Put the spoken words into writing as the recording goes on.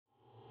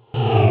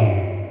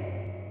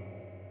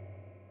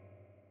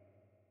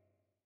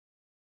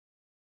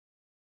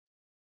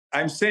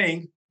I'm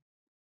saying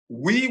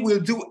we will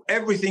do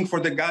everything for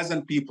the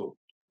Gazan people.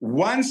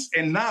 Once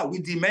and now, we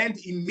demand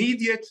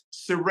immediate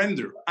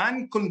surrender,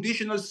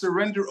 unconditional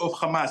surrender of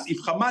Hamas.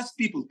 If Hamas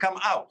people come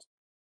out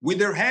with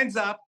their hands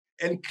up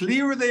and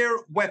clear their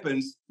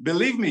weapons,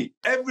 believe me,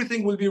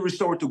 everything will be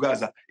restored to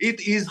Gaza.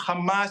 It is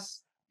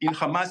Hamas in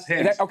Hamas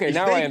hands. Okay,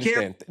 now I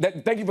understand.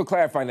 Thank you for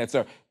clarifying that,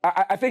 sir.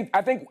 I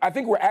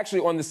think we're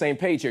actually on the same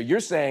page here.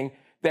 You're saying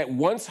that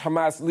once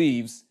Hamas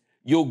leaves,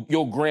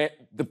 you'll grant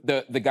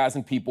the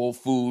Gazan people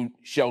food,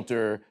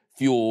 shelter,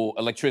 fuel,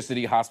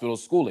 electricity,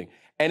 hospitals, schooling.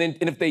 And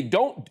if they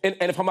don't, and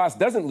if Hamas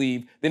doesn't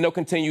leave, then they'll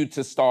continue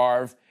to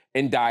starve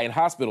and die in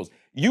hospitals.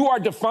 You are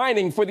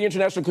defining for the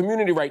international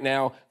community right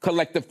now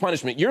collective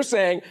punishment. You're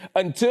saying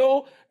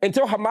until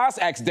Hamas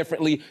acts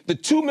differently, the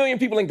 2 million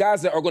people in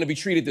Gaza are going to be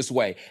treated this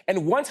way.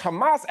 And once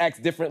Hamas acts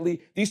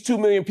differently, these 2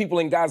 million people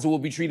in Gaza will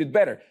be treated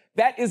better.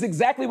 That is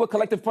exactly what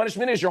collective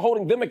punishment is. You're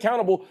holding them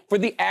accountable for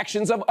the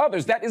actions of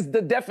others. That is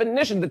the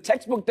definition, the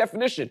textbook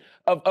definition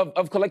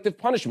of collective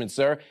punishment,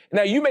 sir.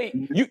 Now, you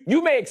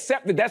may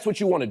accept that that's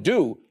what you want to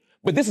do,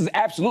 but this is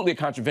absolutely a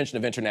contravention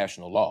of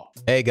international law.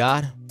 Hey,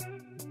 God,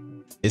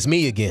 it's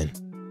me again.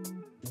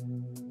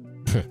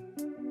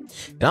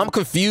 And I'm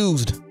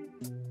confused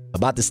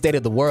about the state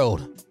of the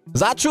world,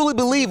 because I truly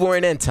believe we're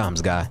in end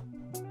times, God.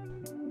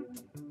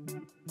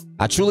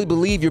 I truly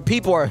believe your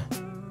people are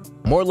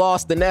more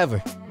lost than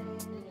ever.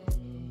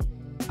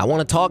 I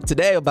want to talk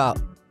today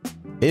about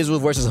Israel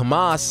versus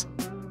Hamas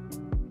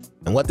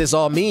and what this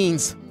all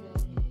means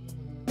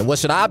and what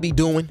should I be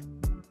doing?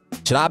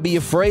 Should I be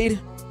afraid?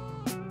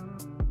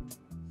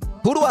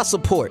 Who do I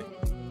support?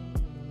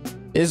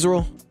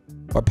 Israel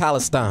or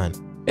Palestine?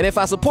 And if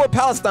I support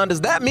Palestine,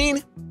 does that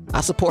mean I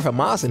support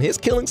Hamas and his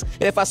killings?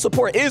 And if I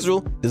support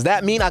Israel, does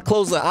that mean I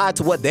close an eye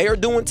to what they are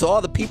doing to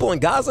all the people in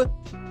Gaza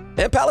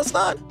and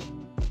Palestine?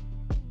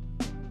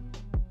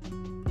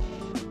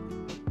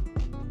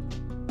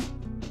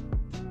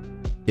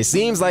 It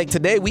seems like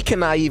today we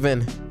cannot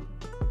even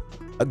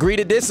agree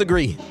to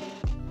disagree.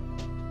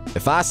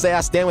 If I say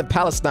I stand with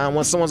Palestine,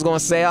 when someone's going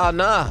to say, oh,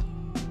 nah.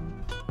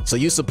 So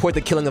you support the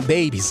killing of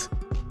babies,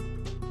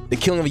 the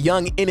killing of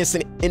young,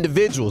 innocent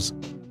individuals.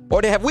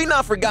 Or have we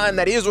not forgotten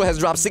that Israel has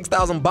dropped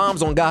 6,000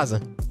 bombs on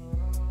Gaza?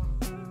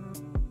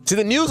 See,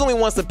 the news only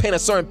wants to paint a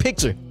certain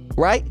picture,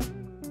 right?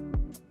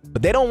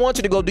 But they don't want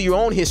you to go do your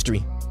own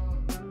history.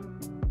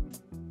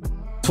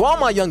 To all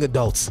my young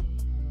adults,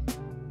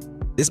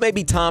 this may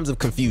be times of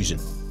confusion,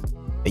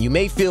 and you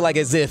may feel like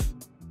as if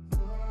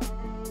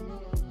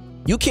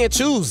you can't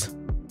choose.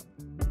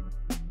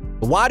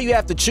 But why do you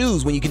have to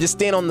choose when you can just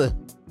stand on the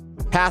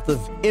path of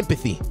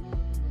empathy?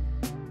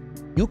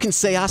 You can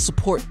say, I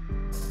support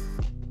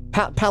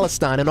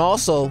Palestine and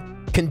also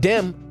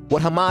condemn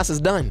what Hamas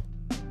has done.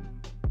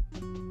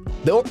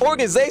 The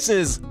organization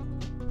is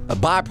a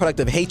byproduct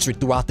of hatred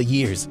throughout the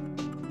years.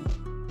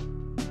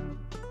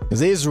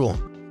 Because Israel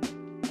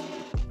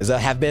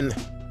have been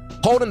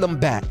holding them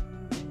back.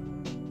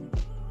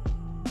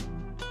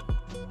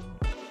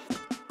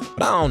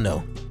 But I don't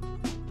know.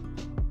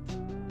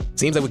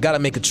 Seems like we gotta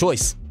make a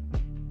choice.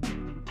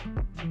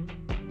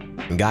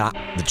 And God,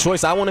 the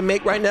choice I want to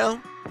make right now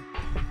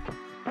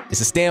is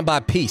to stand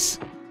by peace.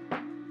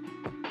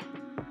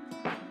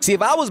 See,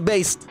 if I was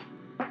based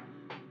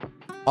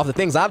off the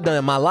things I've done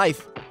in my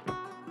life,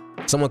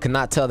 someone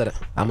cannot tell that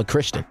I'm a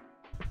Christian.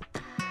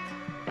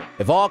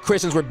 If all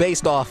Christians were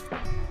based off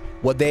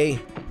what they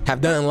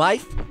have done in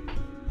life,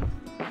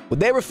 would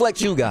they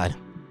reflect you, God?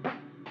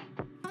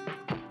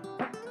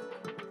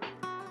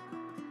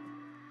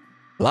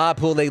 A lot of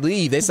people, they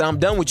leave. They say, I'm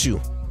done with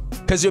you.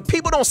 Because your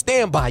people don't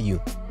stand by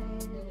you.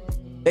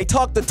 They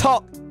talk the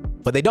talk,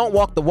 but they don't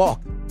walk the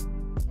walk.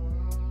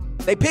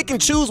 They pick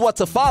and choose what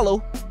to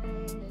follow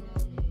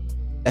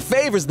that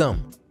favors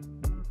them.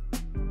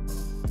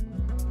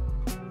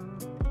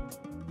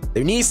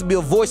 There needs to be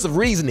a voice of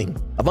reasoning,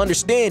 of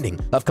understanding,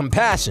 of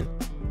compassion.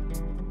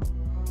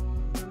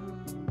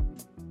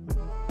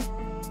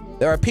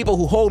 There are people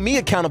who hold me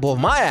accountable of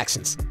my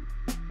actions.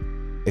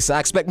 They say, I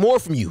expect more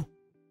from you.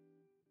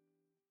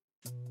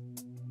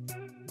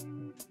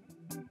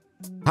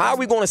 How are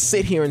we going to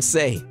sit here and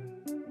say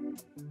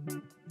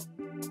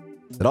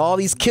that all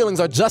these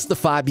killings are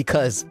justified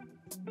because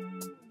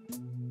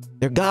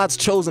they're God's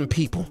chosen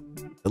people?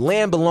 The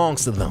land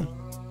belongs to them.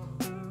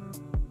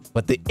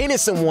 But the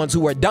innocent ones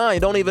who are dying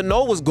don't even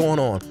know what's going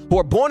on, who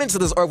are born into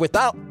this earth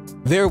without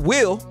their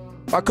will,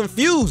 are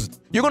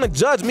confused. You're going to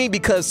judge me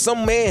because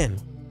some man,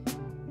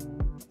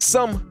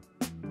 some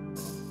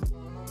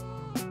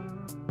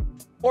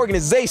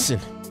organization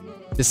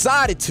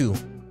decided to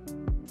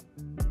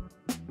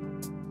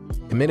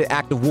commit an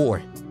act of war.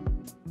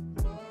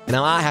 And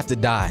now I have to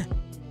die.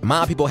 And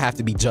my people have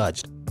to be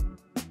judged.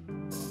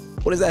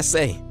 What does that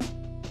say?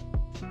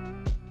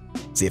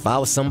 See, if I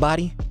was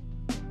somebody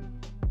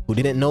who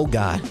didn't know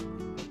God,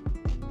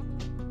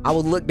 I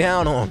would look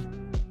down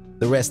on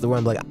the rest of the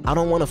world and be like, I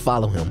don't want to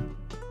follow him.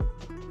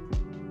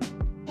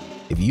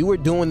 If you were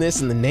doing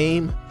this in the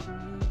name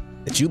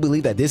that you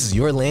believe that this is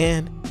your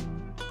land,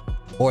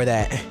 or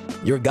that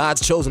You're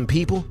God's chosen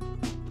people?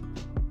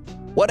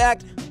 What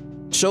act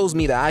shows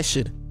me that I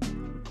should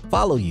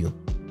follow you?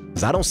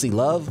 Because I don't see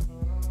love,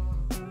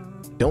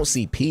 don't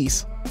see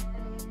peace.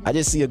 I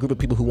just see a group of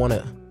people who want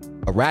to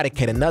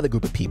eradicate another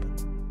group of people.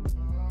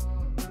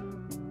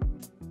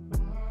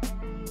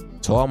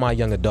 To all my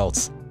young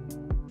adults,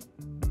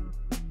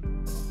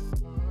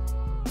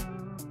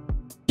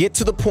 get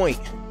to the point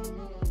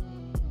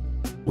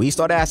where you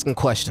start asking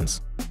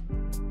questions.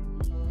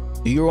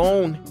 Do your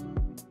own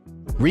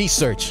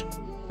research.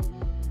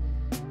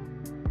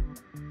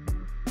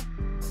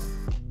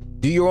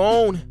 Do your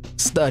own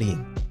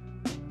studying.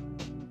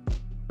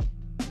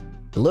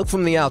 Look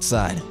from the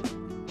outside.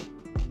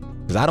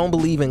 Because I don't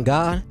believe in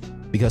God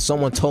because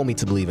someone told me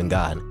to believe in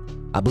God.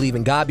 I believe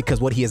in God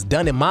because what he has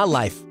done in my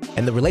life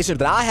and the relationship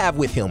that I have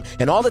with him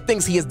and all the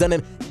things he has done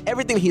and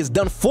everything he has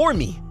done for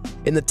me.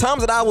 In the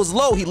times that I was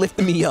low, he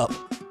lifted me up.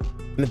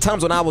 In the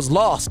times when I was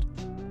lost,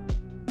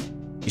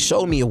 he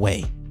showed me a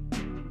way.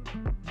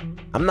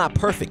 I'm not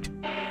perfect.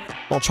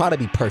 Don't try to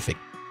be perfect.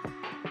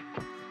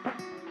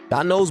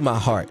 God knows my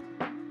heart.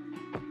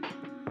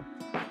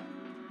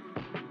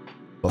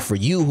 But for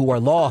you who are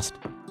lost,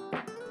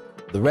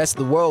 the rest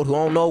of the world who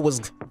don't know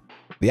what's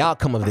the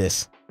outcome of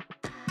this,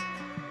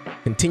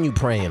 continue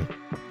praying.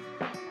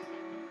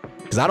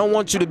 Because I don't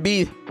want you to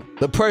be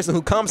the person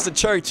who comes to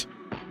church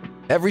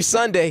every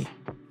Sunday,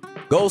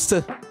 goes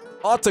to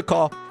altar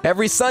call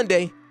every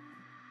Sunday,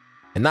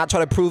 and not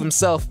try to prove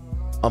himself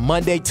on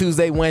Monday,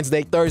 Tuesday,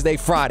 Wednesday, Thursday,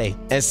 Friday,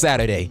 and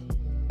Saturday.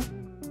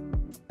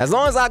 As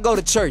long as I go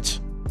to church,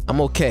 I'm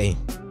okay.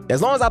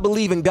 As long as I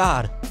believe in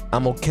God,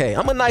 I'm okay.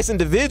 I'm a nice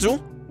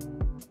individual.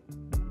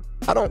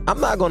 I'm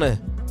not gonna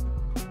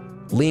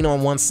lean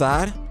on one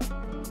side.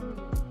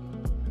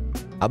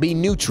 I'll be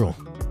neutral.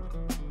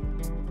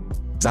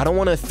 Because I don't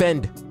want to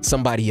offend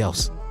somebody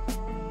else.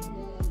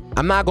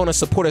 I'm not gonna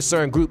support a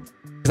certain group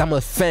because I'm gonna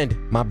offend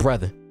my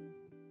brother.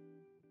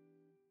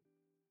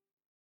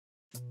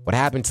 What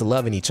happened to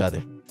loving each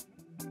other?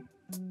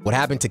 What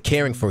happened to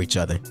caring for each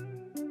other?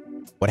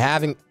 What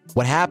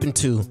happened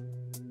to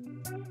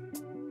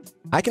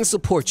I can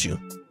support you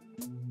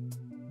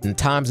in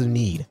times of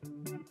need.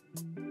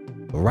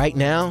 But right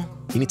now,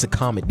 you need to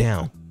calm it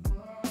down.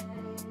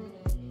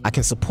 I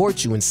can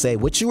support you and say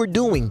what you are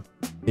doing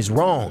is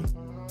wrong.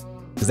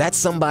 Because that's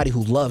somebody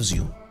who loves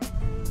you.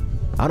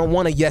 I don't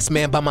want a yes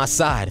man by my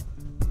side.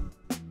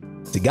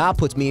 See, God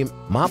puts me in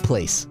my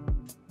place.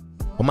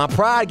 When my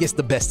pride gets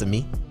the best of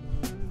me,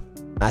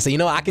 I say,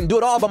 I can do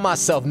it all by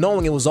myself,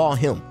 knowing it was all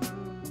him.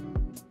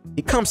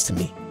 He comes to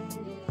me.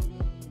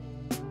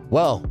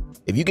 Well,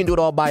 if you can do it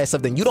all by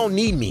yourself, then you don't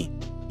need me,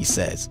 he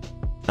says.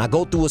 And I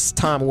go through a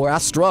time where I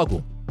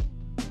struggle.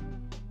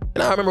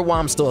 And I remember why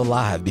I'm still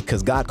alive,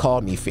 because God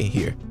called me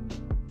here.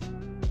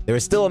 There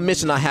is still a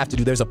mission I have to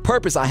do. There's a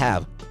purpose I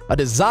have, a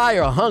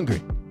desire, a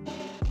hunger.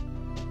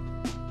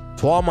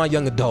 To all my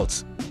young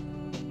adults,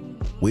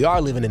 we are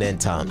living in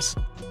end times.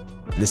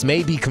 This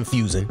may be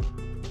confusing,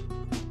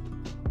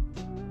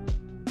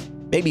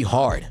 may be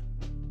hard.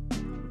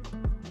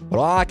 But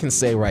all I can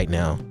say right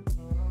now,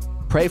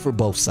 pray for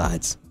both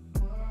sides.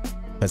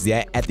 Because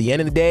at the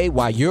end of the day,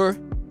 while you're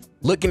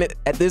looking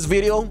at this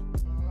video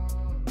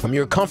from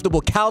your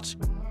comfortable couch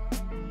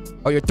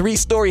or your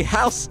 3-story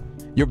house,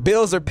 your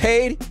bills are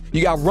paid,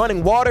 you got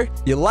running water,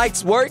 your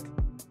lights work,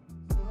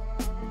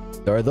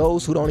 there are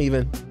those who don't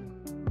even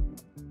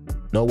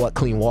know what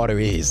clean water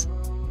is.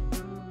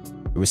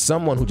 There was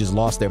someone who just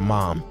lost their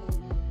mom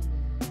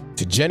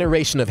to a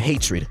generation of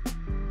hatred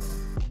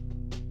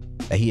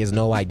that he has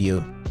no idea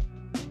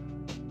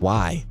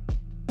why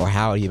or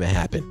how it even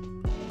happened.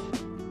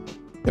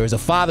 There was a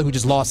father who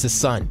just lost his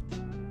son,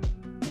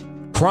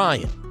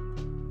 crying.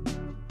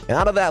 And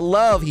out of that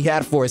love he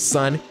had for his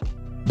son,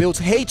 built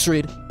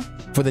hatred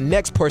for the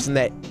next person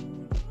that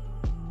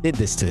did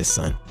this to his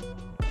son.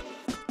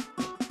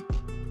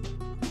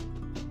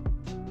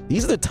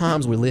 These are the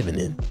times we're living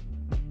in.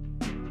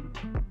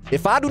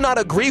 If I do not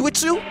agree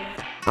with you,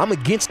 I'm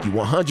against you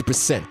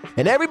 100%.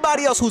 And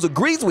everybody else who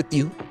agrees with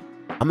you,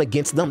 I'm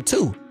against them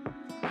too.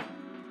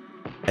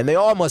 And they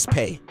all must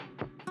pay.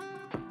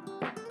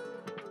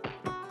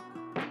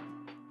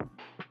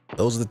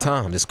 Those are the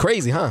times. It's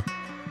crazy, huh?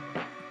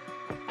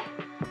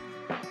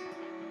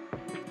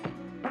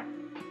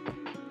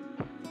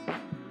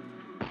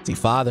 See,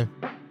 Father,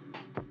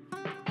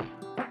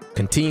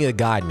 continue to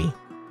guide me.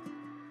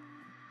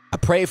 I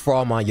pray for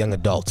all my young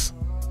adults.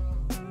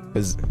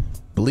 Because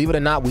believe it or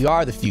not, we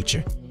are the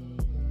future.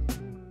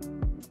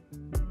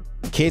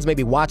 The kids may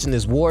be watching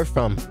this war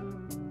from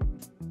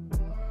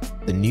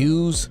the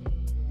news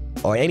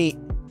or any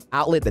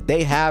outlet that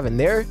they have, and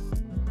they're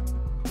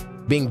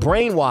being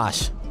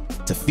brainwashed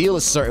to feel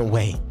a certain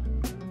way.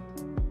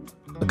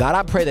 But God,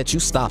 I pray that you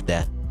stop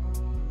that.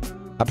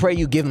 I pray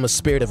you give them a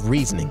spirit of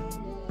reasoning,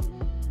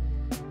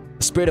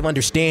 a spirit of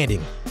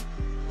understanding,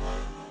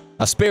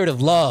 a spirit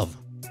of love,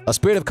 a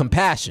spirit of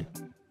compassion.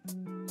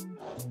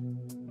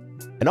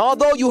 And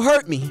although you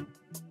hurt me,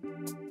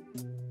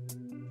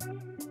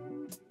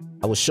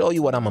 I will show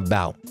you what I'm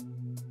about.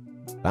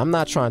 I'm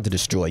not trying to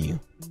destroy you.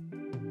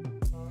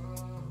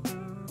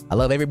 I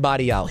love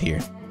everybody out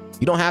here.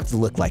 You don't have to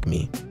look like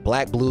me.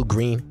 Black, blue,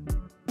 green,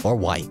 or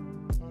white.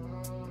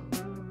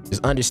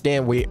 Just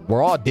understand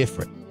we're all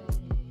different.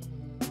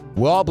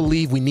 We all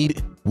believe we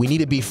need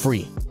to be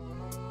free.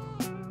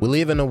 We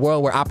live in a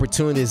world where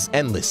opportunity is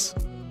endless.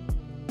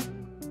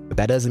 But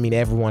that doesn't mean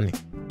everyone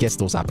gets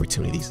those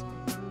opportunities.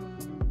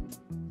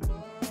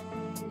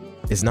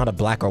 It's not a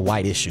black or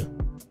white issue.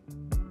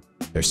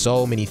 There's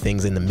so many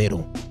things in the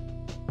middle.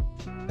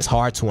 It's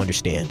hard to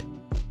understand.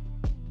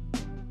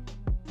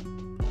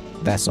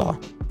 That's all.